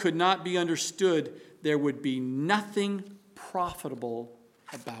Bible could not be understood, there would be nothing profitable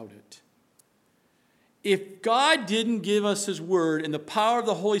about it. If God didn't give us his word and the power of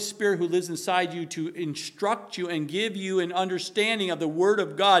the Holy Spirit who lives inside you to instruct you and give you an understanding of the word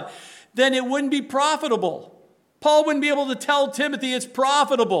of God, then it wouldn't be profitable. Paul wouldn't be able to tell Timothy it's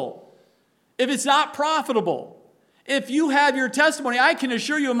profitable if it's not profitable. If you have your testimony, I can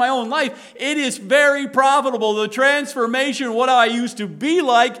assure you in my own life, it is very profitable. The transformation of what I used to be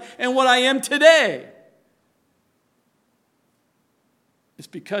like and what I am today. It's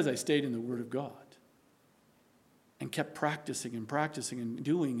because I stayed in the Word of God and kept practicing and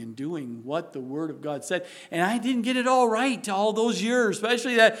doing what the Word of God said. And I didn't get it all right all those years,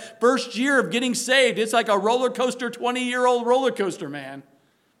 especially that first year of getting saved. It's like a roller coaster, 20-year-old roller coaster, man.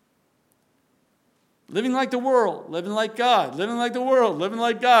 Living like the world, living like God, living like the world, living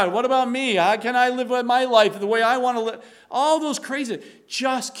like God. What about me? How can I live my life the way I want to live? All those crazy.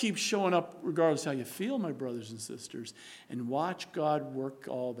 Just keep showing up regardless of how you feel, my brothers and sisters, and watch God work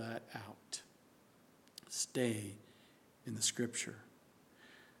all that out. Stay in the scripture.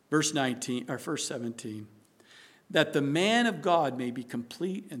 Verse 17. That the man of God may be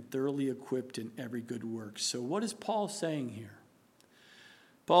complete and thoroughly equipped in every good work. So what is Paul saying here?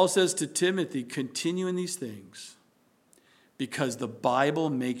 Paul says to Timothy, continue in these things because the Bible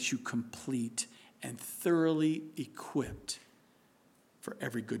makes you complete and thoroughly equipped for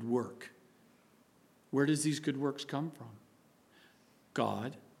every good work. Where does these good works come from?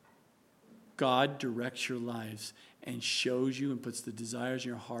 God. God directs your lives and shows you and puts the desires in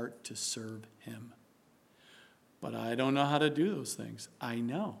your heart to serve him. But I don't know how to do those things. I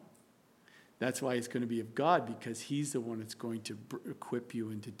know. That's why it's going to be of God, because he's the one that's going to equip you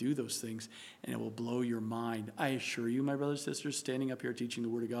and to do those things, and it will blow your mind. I assure you, my brothers and sisters, standing up here teaching the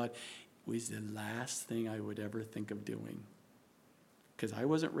Word of God was the last thing I would ever think of doing. Because I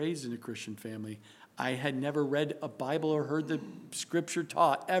wasn't raised in a Christian family. I had never read a Bible or heard the Scripture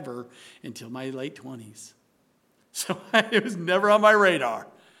taught ever until my late 20s. So it was never on my radar.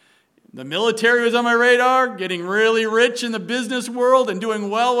 The military was on my radar, getting really rich in the business world and doing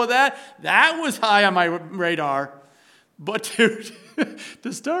well with that. That was high on my radar. But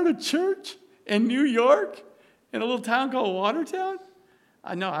to start a church in New York, in a little town called Watertown?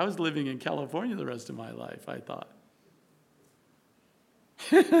 I know, I was living in California the rest of my life, I thought.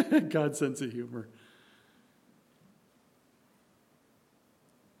 God's sense of humor.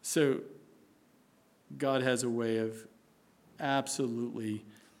 So, God has a way of absolutely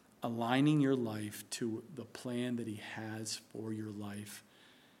aligning your life to the plan that he has for your life.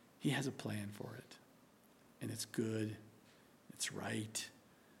 He has a plan for it. And it's good, it's right,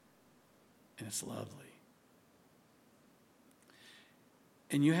 and it's lovely.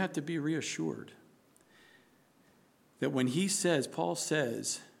 And you have to be reassured that when he says, Paul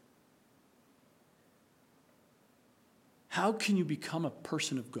says, how can you become a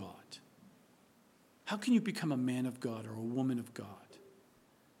person of God? How can you become a man of God or a woman of God?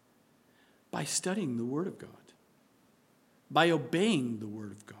 By studying the Word of God. By obeying the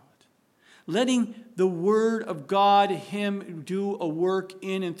Word of God. Letting the Word of God, him, do a work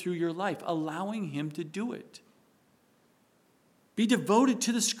in and through your life. Allowing him to do it. Be devoted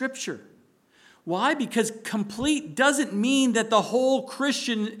to the Scripture. Why? Because complete doesn't mean that the whole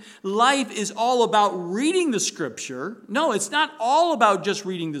Christian life is all about reading the Scripture. No, it's not all about just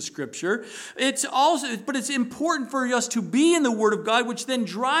reading the Scripture. But it's important for us to be in the Word of God, which then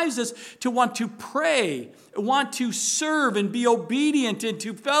drives us to want to pray, want to serve and be obedient and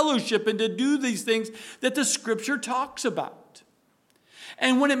to fellowship and to do these things that the Scripture talks about.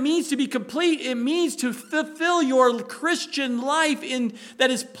 And when it means to be complete, it means to fulfill your Christian life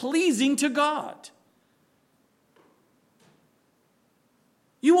that is pleasing to God.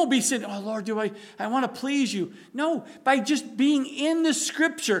 You won't be saying, oh, Lord, I want to please you. No, by just being in the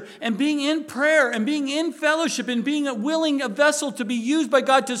Scripture and being in prayer and being in fellowship and being a willing vessel to be used by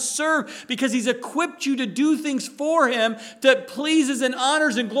God to serve because He's equipped you to do things for Him that pleases and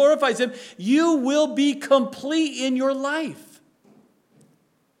honors and glorifies Him, you will be complete in your life.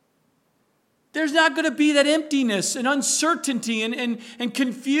 There's not going to be that emptiness and uncertainty and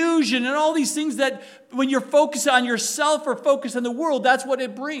confusion and all these things that when you're focused on yourself or focused on the world, that's what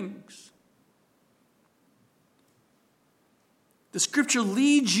it brings. The Scripture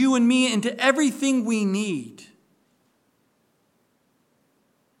leads you and me into everything we need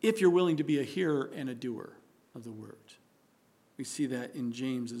if you're willing to be a hearer and a doer of the Word. We see that in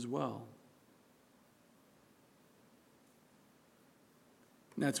James as well.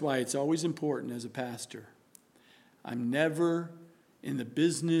 And that's why it's always important as a pastor. I'm never in the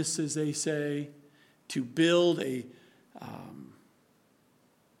business, as they say, to build a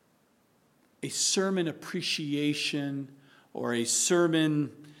sermon appreciation or a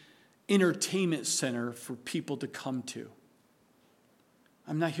sermon entertainment center for people to come to.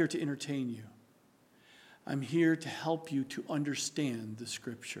 I'm not here to entertain you. I'm here to help you to understand the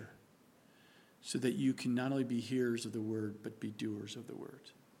Scripture, so that you can not only be hearers of the Word, but be doers of the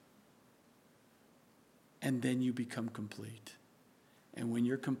Word. And then you become complete. And when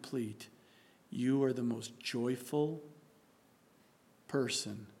you're complete, you are the most joyful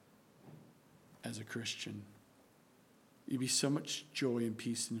person as a Christian. You'd be so much joy and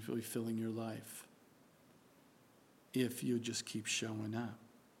peace and filling your life if you just keep showing up.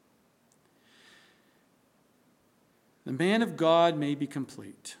 The man of God may be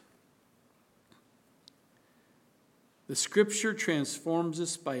complete. The Scripture transforms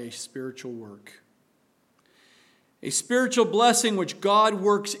us by a spiritual work. A spiritual blessing which God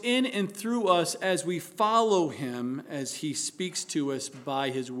works in and through us as we follow Him as He speaks to us by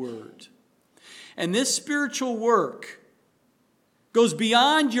His Word. And this spiritual work goes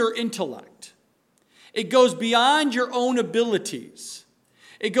beyond your intellect. It goes beyond your own abilities.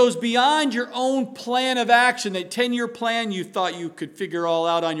 It goes beyond your own plan of action, that 10-year plan you thought you could figure all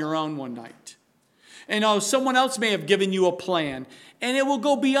out on your own one night. And someone else may have given you a plan. And it will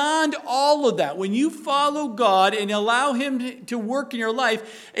go beyond all of that. When you follow God and allow Him to work in your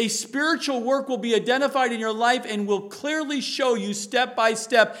life, a spiritual work will be identified in your life and will clearly show you step by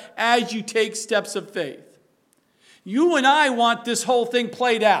step as you take steps of faith. You and I want this whole thing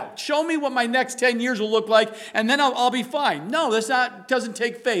played out. Show me what my next 10 years will look like, and then I'll be fine. No, doesn't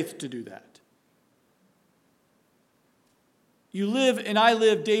take faith to do that. You live and I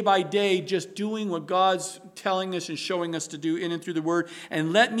live day by day just doing what God's telling us and showing us to do in and through the Word.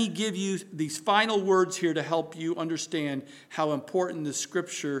 And let me give you these final words here to help you understand how important the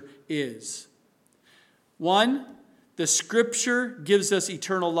Scripture is. 1, the Scripture gives us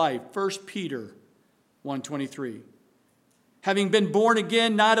eternal life. 1 Peter 1:23. Having been born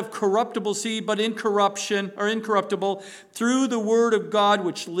again, not of corruptible seed, but incorruptible, through the Word of God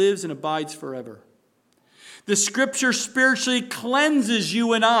which lives and abides forever. The Scripture spiritually cleanses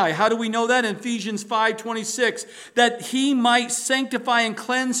you and I. How do we know that? In Ephesians 5:26, that He might sanctify and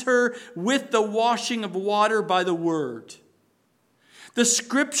cleanse her with the washing of water by the Word. The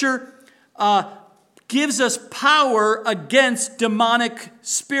Scripture gives us power against demonic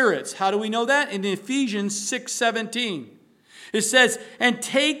spirits. How do we know that? In Ephesians 6:17. It says, and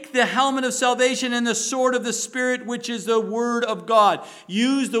take the helmet of salvation and the sword of the Spirit, which is the Word of God.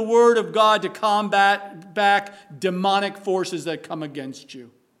 Use the Word of God to combat back demonic forces that come against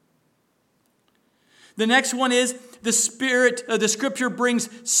you. The next one is the Scripture brings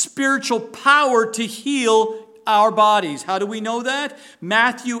spiritual power to heal our bodies. How do we know that?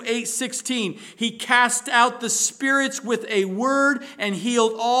 Matthew 8:16. He cast out the spirits with a word and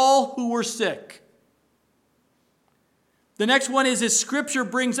healed all who were sick. The next one is His Scripture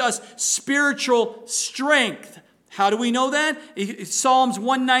brings us spiritual strength. How do we know that? Psalms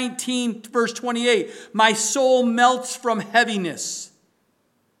 119, verse 28. My soul melts from heaviness.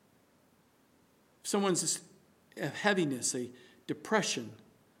 If someone's heaviness, a depression,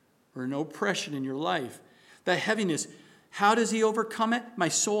 or an oppression in your life, that heaviness, How does he overcome it? My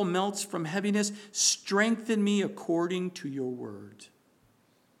soul melts from heaviness. Strengthen me according to your word.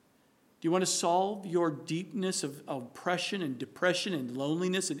 Do you want to solve your deepness of oppression and depression and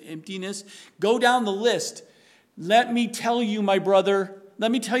loneliness and emptiness? Go down the list. Let me tell you, my brother,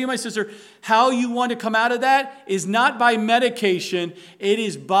 let me tell you, my sister, how you want to come out of that is not by medication. It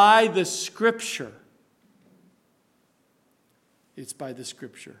is by the Scripture. It's by the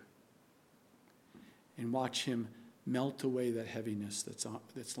Scripture. And watch him melt away that heaviness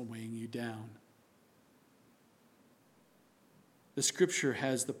that's weighing you down. The Scripture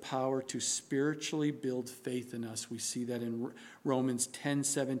has the power to spiritually build faith in us. We see that in Romans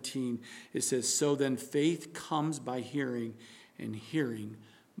 10:17. It says, so then faith comes by hearing, and hearing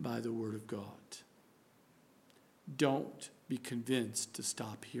by the word of God. Don't be convinced to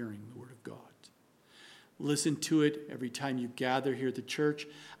stop hearing the word of God. Listen to it every time you gather here at the church.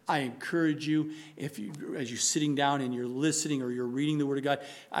 I encourage you, as you're sitting down and you're listening or you're reading the Word of God,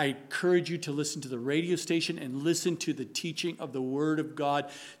 I encourage you to listen to the radio station and listen to the teaching of the Word of God.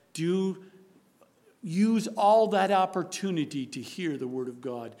 Do use all that opportunity to hear the Word of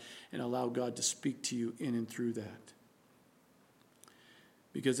God and allow God to speak to you in and through that.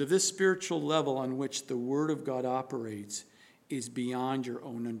 Because if this spiritual level on which the Word of God operates is beyond your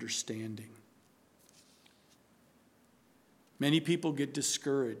own understanding, many people get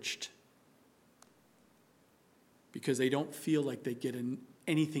discouraged because they don't feel like they get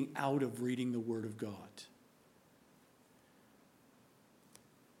anything out of reading the Word of God.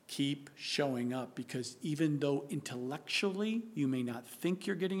 Keep showing up, because even though intellectually you may not think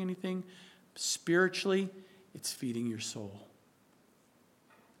you're getting anything, spiritually it's feeding your soul.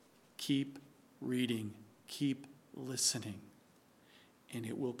 Keep reading, keep listening, and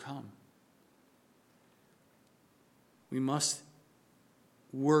it will come. We must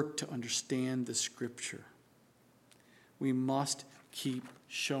work to understand the Scripture. We must keep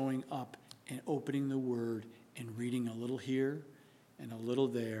showing up and opening the Word and reading a little here and a little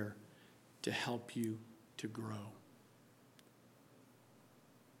there to help you to grow.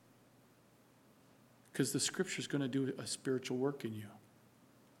 Because the Scripture is going to do a spiritual work in you.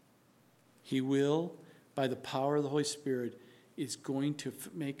 He will, by the power of the Holy Spirit, is going to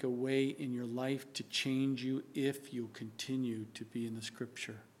make a way in your life to change you if you continue to be in the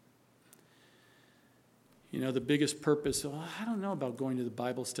Scripture. You know, the biggest purpose, I don't know about going to the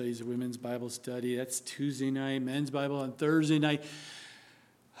Bible studies, the women's Bible study. That's Tuesday night, men's Bible on Thursday night.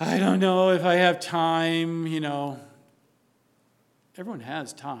 I don't know if I have time, you know. Everyone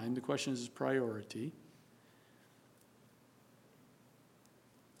has time. The question is priority.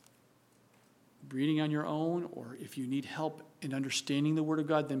 Reading on your own, or if you need help in understanding the Word of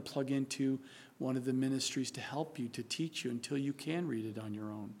God, then plug into one of the ministries to help you, to teach you until you can read it on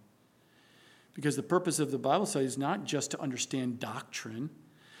your own. Because the purpose of the Bible study is not just to understand doctrine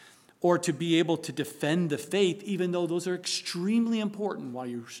or to be able to defend the faith, even though those are extremely important while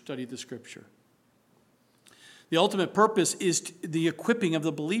you study the Scripture. The ultimate purpose is the equipping of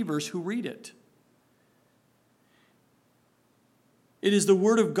the believers who read it. It is the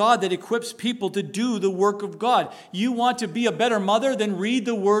Word of God that equips people to do the work of God. You want to be a better mother? Then read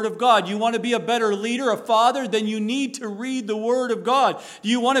the Word of God. You want to be a better leader, a father? Then you need to read the Word of God. Do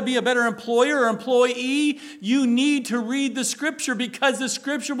you want to be a better employer or employee? You need to read the Scripture, because the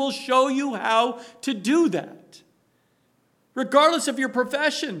Scripture will show you how to do that. Regardless of your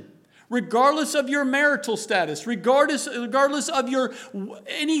profession, regardless of your marital status, regardless of your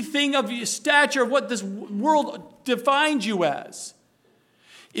anything of your stature, of what this world defines you as.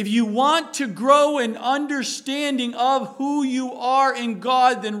 If you want to grow in understanding of who you are in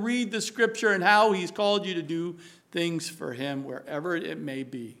God, then read the Scripture and how He's called you to do things for Him, wherever it may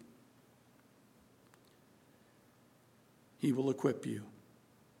be. He will equip you.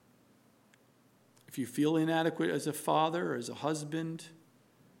 If you feel inadequate as a father, or as a husband,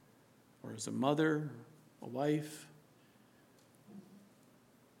 or as a mother, a wife,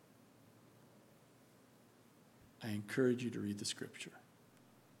 I encourage you to read the Scripture.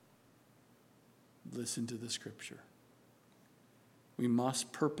 Listen to the Scripture. We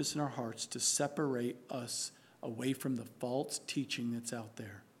must purpose in our hearts to separate us away from the false teaching that's out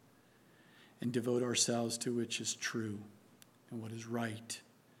there and devote ourselves to which is true and what is right,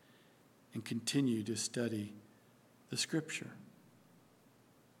 and continue to study the Scripture.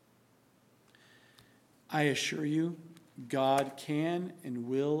 I assure you, God can and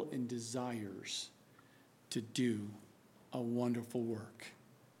will and desires to do a wonderful work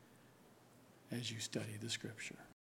as you study the Scripture.